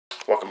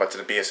welcome back to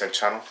the BSN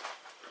channel.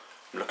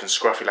 I'm looking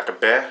scruffy like a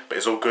bear, but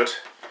it's all good.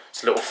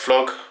 It's a little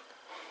vlog,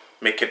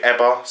 making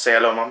Eba. Say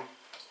hello, mum.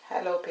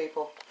 Hello,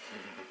 people.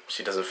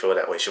 She doesn't feel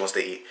that way, she wants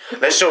to eat.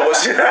 Let's show what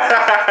she...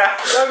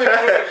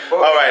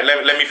 Alright,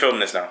 let me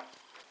film this now.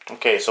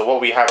 Okay, so what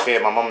we have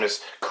here, my mum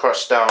is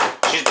crushed down.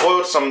 She's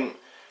boiled some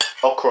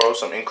okra,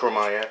 some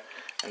inkruma, yeah?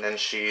 And then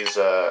she's...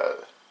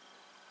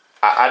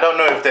 I don't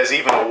know if there's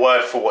even a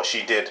word for what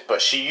she did, but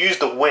she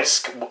used a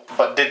whisk,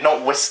 but did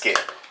not whisk it.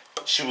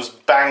 She was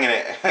banging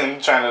it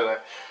and trying to...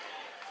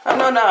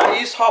 No, I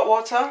use hot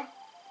water.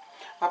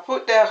 I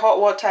put the hot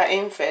water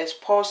in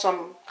first, pour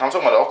some... I'm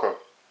talking about the okra.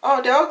 Oh,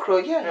 the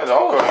okra, yeah. Yeah, the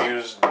okra, you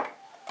was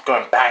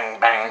going bang,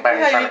 bang, bang.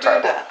 Yeah,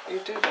 you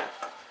do that.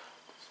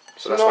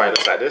 So that's why it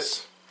looks like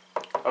this.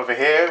 Over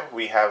here,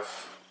 we have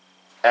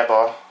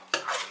Eba,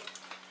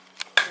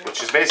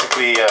 which is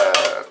basically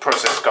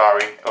processed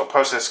gari, or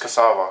processed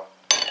cassava.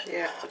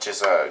 Yeah. Which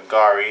is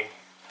gari,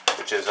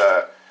 which is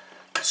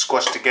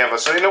squashed together.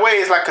 So in a way,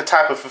 it's like a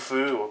type of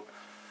fufu,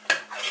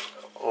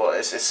 or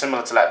it's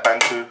similar to like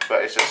banku,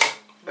 but it's just...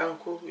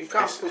 Banku, you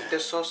can't put the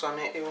sauce on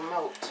it, it will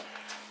melt.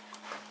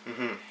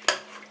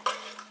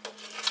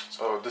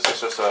 So this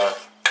is just a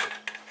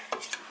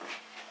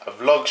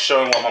vlog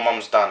showing what my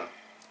mum's done.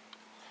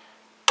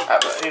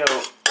 You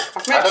know,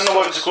 I don't know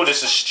whether to call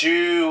this a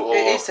stew or...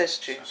 It is a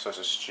stew. So it's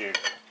a stew.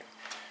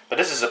 But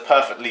this is a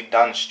perfectly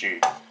done stew.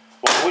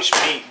 Well, which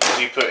meat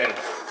did you put in?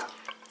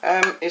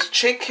 It's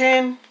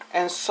chicken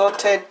and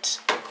salted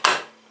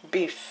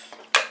beef.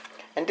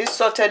 And this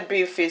salted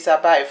beef is I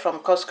buy it from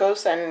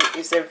Costco's, and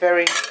it's a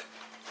very,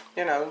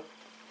 you know,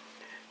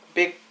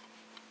 big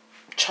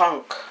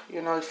chunk,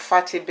 you know,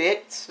 fatty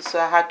bits. So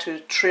I had to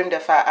trim the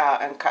fat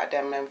out and cut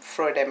them and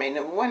throw them in.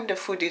 And when the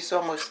food is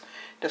almost,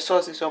 the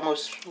sauce is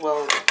almost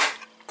well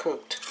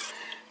cooked,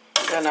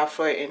 then I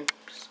throw it in.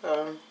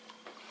 So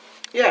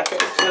yeah,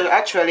 so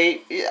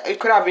actually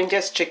it could have been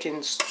just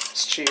chicken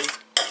stew,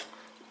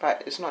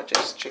 but it's not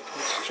just chicken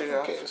stew.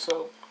 Okay,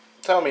 so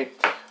tell me,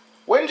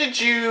 when did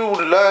you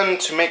learn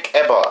to make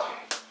Eba?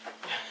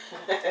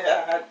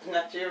 I had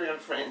Nigerian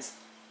friends.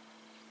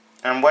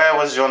 And where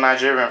was your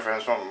Nigerian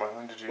friends from?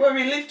 When did you... Well,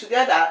 we live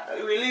together.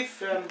 We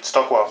live...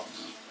 Stockwell?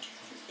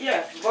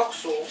 Yeah,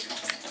 Vauxhall.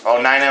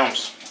 Oh, 9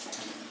 Elms.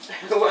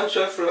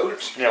 Wandsworth Road.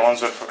 Yeah,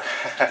 Wandsworth.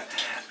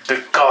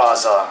 The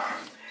Gaza.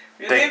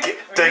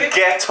 The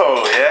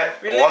ghetto, yeah?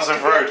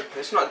 Wandsworth Road.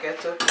 It's not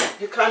ghetto.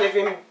 You can't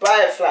even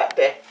buy a flat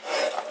there.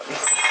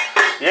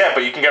 Yeah,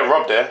 but you can get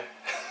robbed there.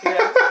 Yeah,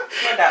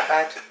 not that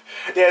bad.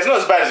 Yeah, it's not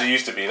as bad as it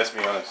used to be, let's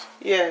be honest.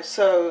 Yeah,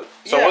 so...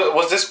 So yeah.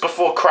 was this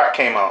before crack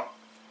came out?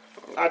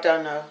 I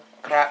don't know.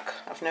 Crack.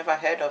 I've never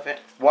heard of it.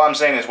 What I'm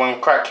saying is when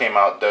crack came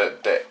out,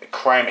 the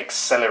crime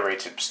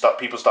accelerated.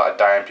 People started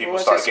dying. People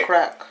started getting...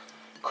 crack?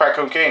 Crack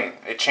cocaine.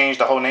 It changed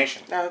the whole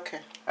nation. Oh, okay.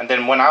 And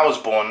then when I was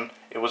born,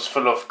 it was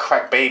full of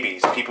crack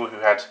babies. People who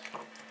had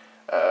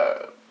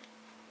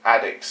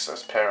addicts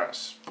as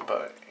parents.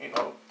 But, you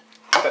know,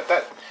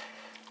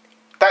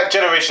 that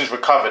generation's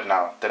recovered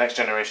now. The next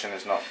generation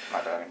is not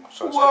like that anymore.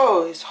 So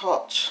whoa, it's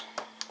hot.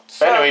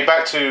 So anyway,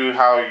 back to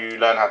how you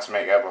learn how to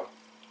make Eba.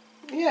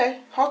 Yeah,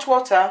 hot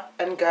water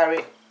and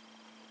garri.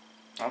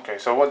 Okay,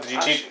 so what did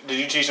you teach? Did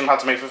you teach them how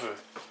to make fufu?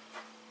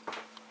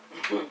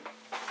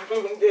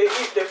 They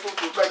eat the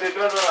fufu, but they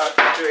don't know how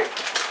to do it.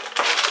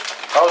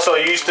 Oh, so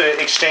you used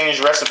to exchange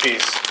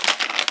recipes?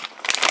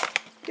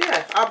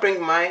 Yeah, I'll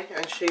bring mine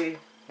and she...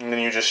 And then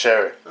you just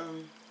share it?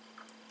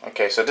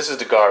 Okay, so this is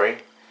the gari.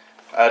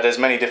 There's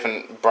many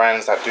different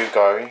brands that do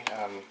gari.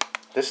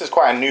 This is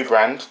quite a new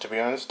brand, to be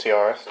honest,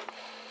 TRS.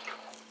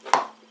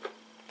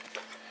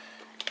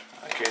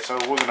 Okay, so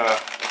we're gonna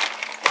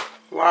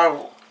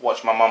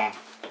watch my mum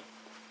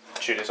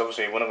chew this.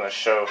 Obviously, we're not gonna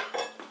show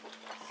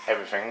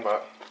everything,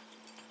 but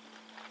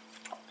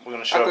we're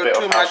gonna show a bit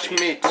of how she... too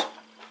much meat.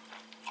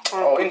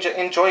 Oh,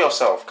 enjoy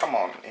yourself. Come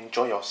on,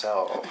 enjoy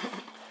yourself.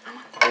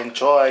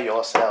 Enjoy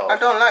yourself. I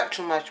don't like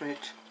too much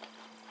meat.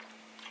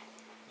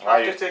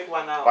 I have to take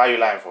one out. Why are you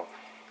lying for?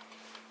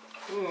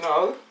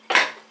 No.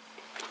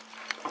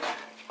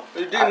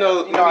 You do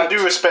know. You know, I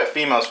do respect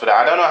females for that.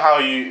 I don't know how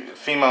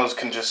females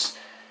can just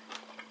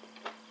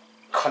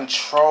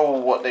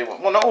control what they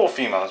want. Well, not all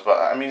females, but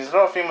I mean, there's a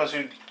lot of females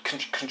who can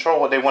control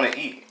what they want to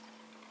eat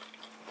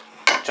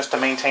just to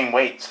maintain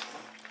weight.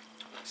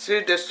 See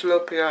the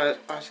slope here,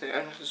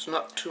 and it's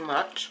not too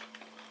much.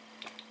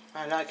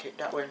 I like it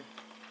that way.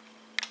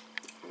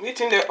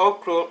 Eating the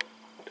okra,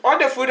 all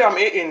the food I'm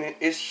eating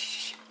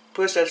is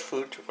processed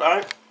food,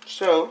 right?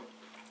 So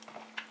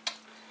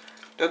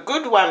the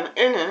good one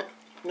in it,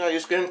 you know,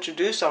 is going to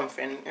do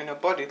something in the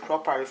body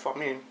properly for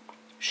me.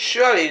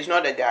 Surely it's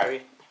not the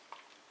garri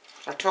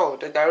at all.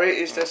 The garri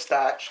is the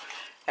starch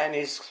and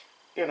is,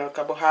 you know,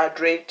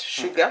 carbohydrate,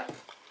 sugar.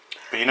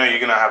 But you know, you're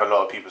gonna have a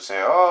lot of people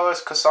say, "Oh,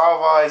 it's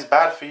cassava, it's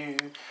bad for you,"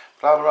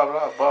 blah blah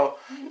blah. Well,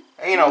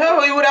 you know.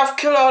 No, we would have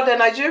killed all the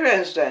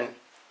Nigerians then.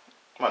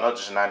 Well, not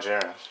just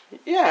Nigerians.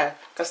 Yeah,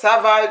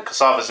 cassava.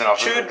 Cassava's in our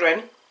children.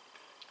 Food.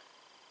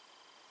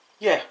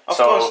 Yeah, of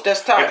course, the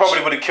starch. It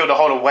probably would have killed the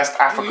whole of West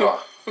Africa.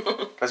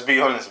 Let's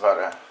be honest about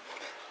that.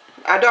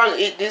 I don't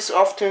eat this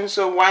often,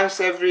 so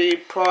once every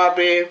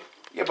probably.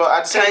 Yeah, but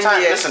at the same 10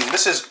 time, years. listen,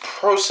 this is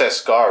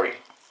processed gari.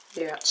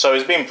 Yeah. So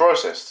it's being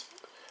processed.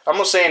 I'm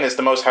not saying it's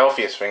the most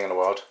healthiest thing in the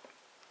world,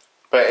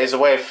 but it's a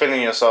way of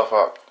filling yourself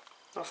up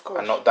Of course.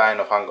 and not dying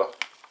of hunger.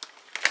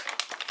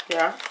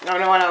 Yeah. I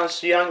know when I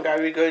was younger,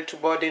 we go to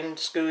boarding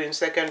school in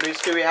secondary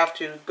school. We have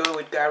to go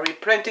with Gari,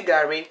 plenty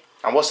Gari.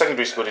 And what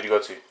secondary school did you go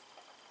to?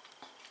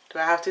 Do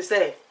I have to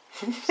say?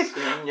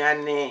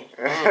 Sunyane.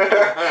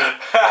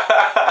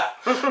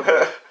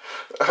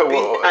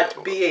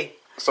 At BA.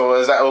 So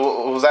was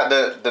that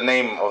the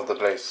name of the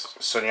place?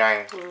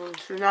 Sunyang.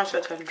 Sunyane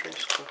Secondary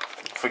School.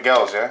 For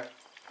girls, yeah?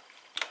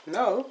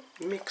 No,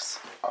 mix.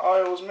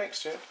 Oh, it was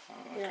mixed, yeah? Oh,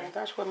 okay. Yeah,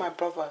 that's where my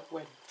brother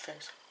went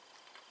first.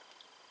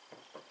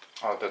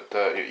 Oh,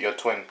 your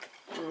twin.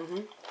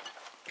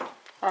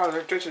 Oh,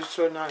 the dish is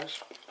so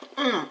nice.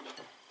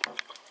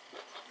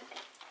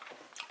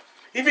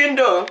 Even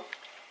though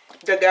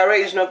the Gari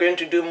is not going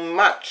to do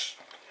much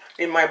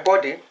in my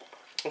body,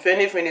 if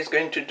anything, it's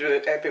going to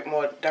do a bit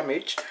more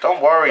damage.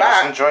 Don't worry,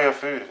 just enjoy your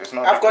food. It's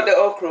not. I've got the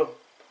okra,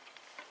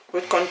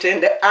 which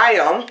contains the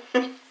iron.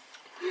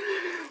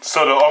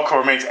 So the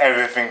okra makes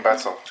everything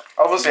better.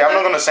 Obviously, I'm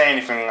not going to say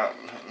anything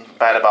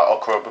bad about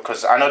okra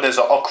because I know there's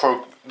an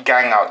okra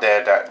gang out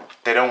there that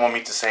they don't want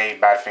me to say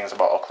bad things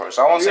about okra.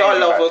 So I won't say anything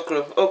bad. We all love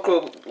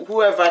okra. Okra,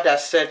 whoever that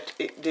said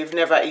they've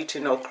never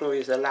eaten okra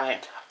is a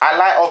liar. I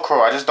like okra,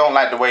 I just don't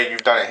like the way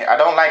you've done it here. I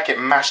don't like it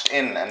mashed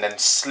in and then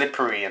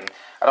slippery, and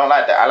I don't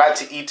like that. I like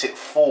to eat it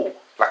full,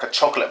 like a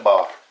chocolate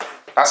bar.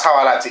 That's how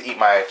I like to eat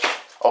my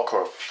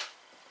okra.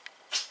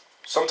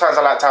 Sometimes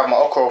I like to have my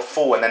okra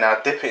full and then I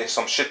dip it in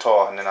some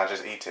shitor and then I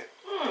just eat it.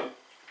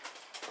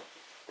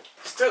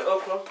 Still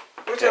okra,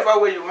 whichever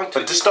way you want to.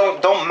 But just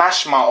don't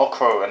mash my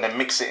okra and then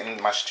mix it in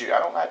my stew. I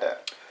don't like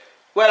that.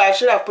 Well, I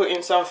should have put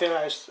in something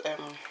like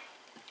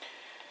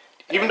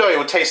even though it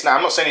would taste nice,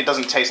 I'm not saying it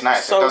doesn't taste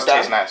nice. It does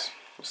taste nice.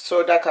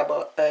 Soda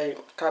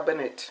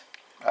carbonate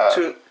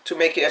to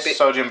make it a bit.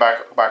 Sodium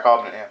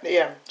bicarbonate, yeah.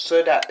 Yeah,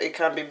 so that it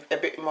can be a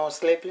bit more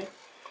slippery.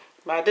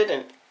 But I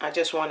didn't. I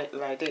just want it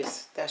like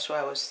this. That's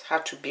why I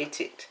had to beat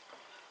it.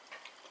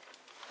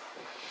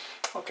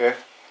 Okay.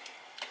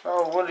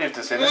 Oh, we'll leave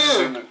this in. This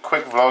is a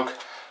quick vlog.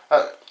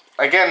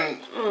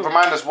 Again,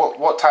 remind us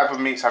what type of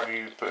meats have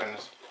you put in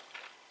this?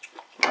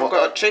 I've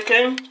got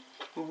chicken.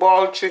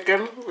 Boiled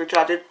chicken, which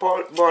I did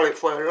boil it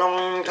for a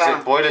long time.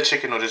 Is it boiler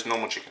chicken or just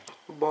normal chicken?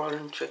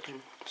 Boiling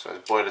chicken. So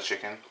it's boiler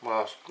chicken. What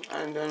else?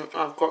 And then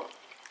I've got,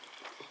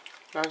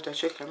 that's the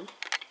chicken.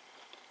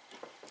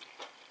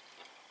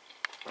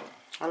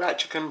 I like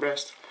chicken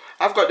breast.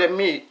 I've got the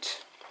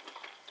meat,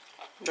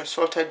 the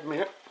salted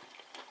meat.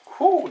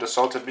 Ooh, the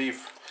salted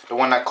beef. The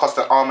one that cost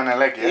an arm and a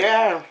leg,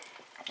 yeah?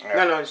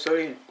 Yeah. No,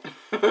 sorry.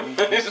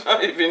 It's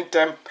not even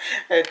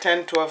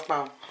 10, 12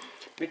 pounds.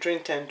 Between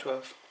 10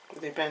 12.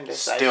 Depends the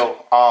size.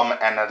 Still, arm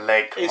and a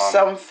leg. It's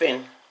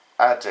something.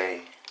 A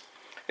day.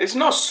 It's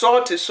not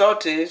salty.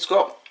 It's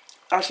got,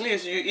 at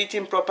least you're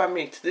eating proper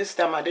meat. This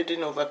time I didn't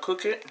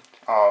overcook it.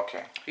 Oh,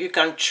 okay. You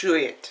can chew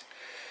it.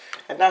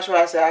 And that's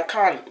why I say I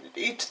can't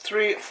eat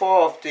 3,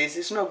 4 of these.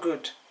 It's not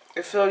good.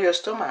 It fills your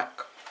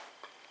stomach.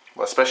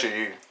 Well, especially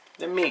you.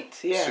 The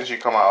meat, yeah. Since you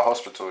come out of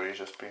hospital, you've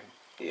just been.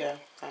 Yeah,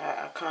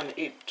 I can't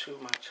eat too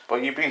much.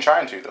 But you've been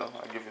trying to, though.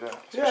 I'll give you that.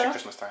 Especially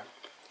Christmas time.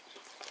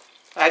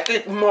 I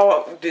did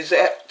more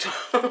dessert.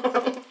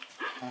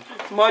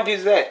 More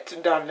dessert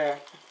than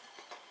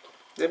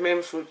the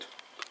main food.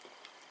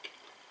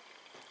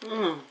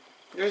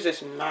 This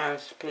is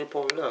nice,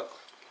 people. Look.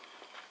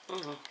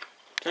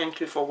 Thank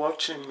you for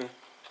watching me.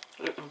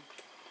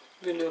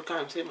 Even though you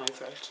can't see my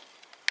face.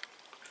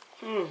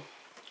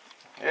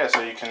 Yeah,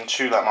 so you can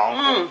chew like my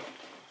uncle.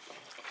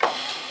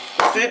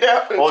 See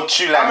that? Or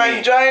chew like me. I'm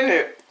enjoying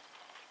it.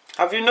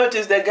 Have you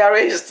noticed the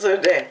Gari is still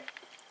there?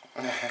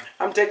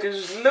 I'm taking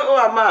this little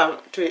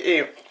amount to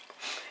eat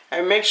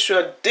and make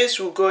sure this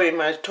will go in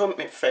my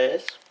tummy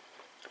first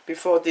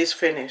before this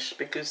finish,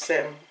 because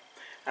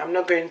I'm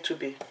not going to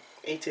be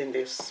eating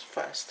this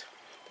fast.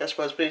 There's a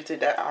possibility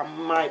that I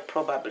might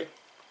probably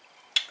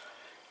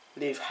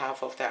leave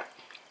half of that,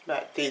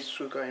 but this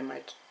will go in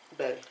my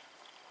belly.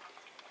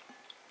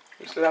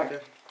 It's lovely.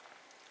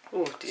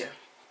 Oh dear,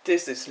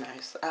 this is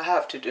nice. I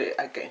have to do it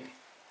again.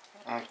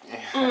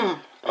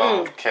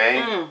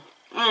 Okay.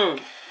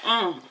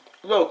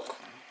 Look.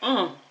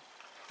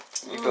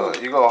 You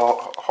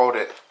gotta hold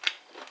it.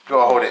 You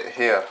gotta hold it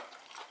here.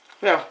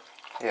 Yeah.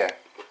 Yeah.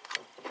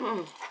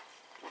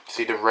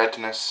 See the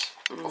redness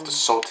of the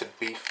salted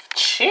beef.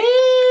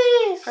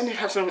 Cheese. And it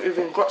hasn't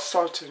even got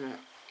salt in it.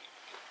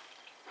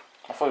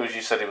 I thought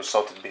you said it was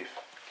salted beef.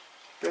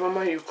 The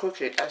moment you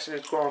cook it, that's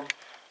it's gone.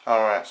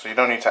 Alright, so you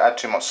don't need to add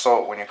too much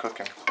salt when you're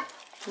cooking.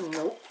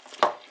 No.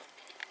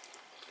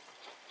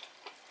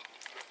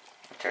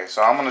 Okay,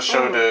 so I'm gonna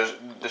show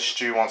the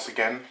stew once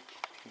again.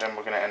 Then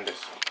we're gonna end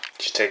this.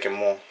 She's taking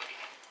more.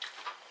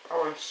 I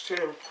want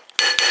stew.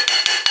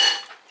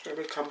 So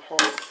we come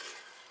home.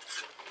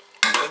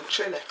 And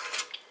chili.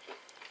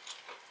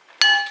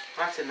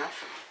 That's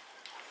enough.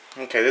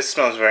 Okay, this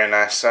smells very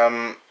nice.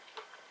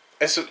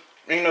 It's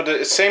you know,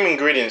 the same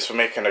ingredients for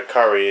making a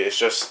curry. It's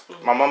just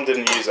my mum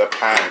didn't use a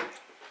pan, a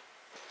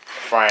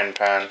frying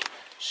pan.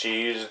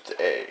 She used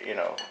a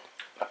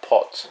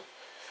pot.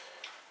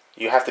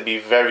 You have to be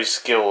very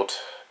skilled.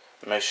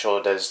 Make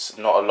sure there's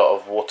not a lot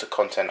of water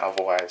content.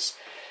 Otherwise,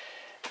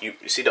 you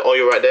see the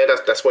oil right there.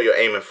 That's what you're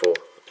aiming for.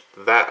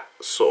 That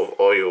sort of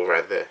oil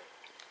right there.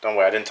 Don't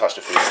worry, I didn't touch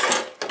the food.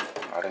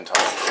 I didn't touch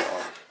the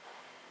food.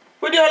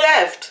 With your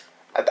left.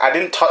 I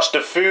didn't touch the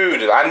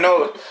food. I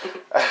know.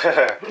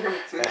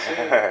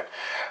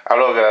 I'm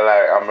not gonna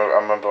lie. I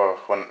remember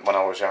when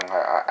I was young,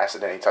 I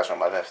accidentally touched on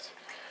my left,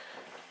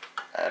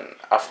 and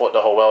I thought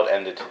the whole world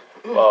ended.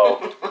 Well,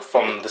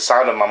 from the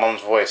sound of my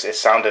mum's voice, it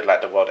sounded like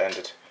the world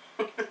ended.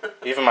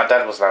 Even my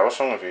dad was like, "What's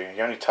wrong with you?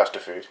 You only touched the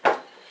food."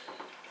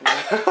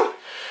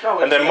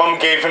 And then mum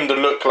gave him the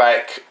look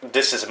like,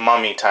 "This is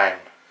mummy time.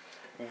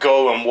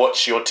 Go and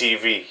watch your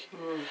TV."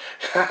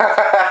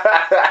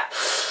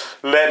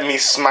 Let me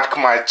smack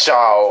my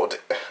child.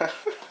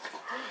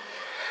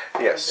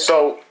 Yes,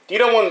 so you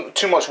don't want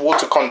too much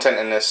water content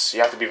in this.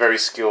 You have to be very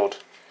skilled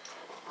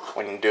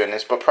when you're doing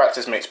this, but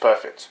practice makes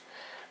perfect.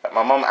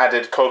 My mum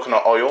added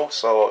coconut oil,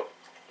 so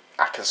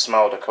I can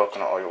smell the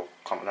coconut oil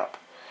coming up.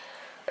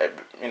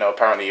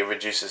 Apparently it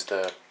reduces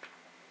the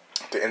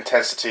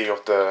intensity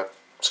of the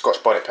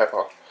Scotch bonnet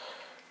pepper.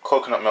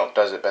 Coconut milk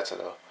does it better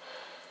though.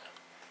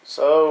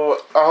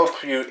 So I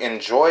hope you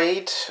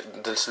enjoyed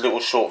this little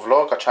short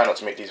vlog. I try not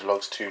to make these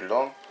vlogs too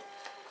long.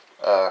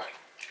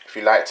 If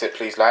you liked it,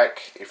 please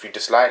like. If you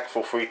dislike,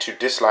 feel free to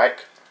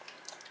dislike.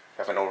 If you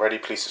haven't already,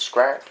 please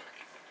subscribe.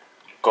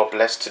 God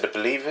bless to the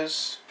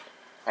believers,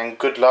 and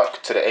good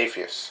luck to the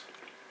atheists.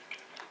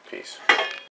 Peace.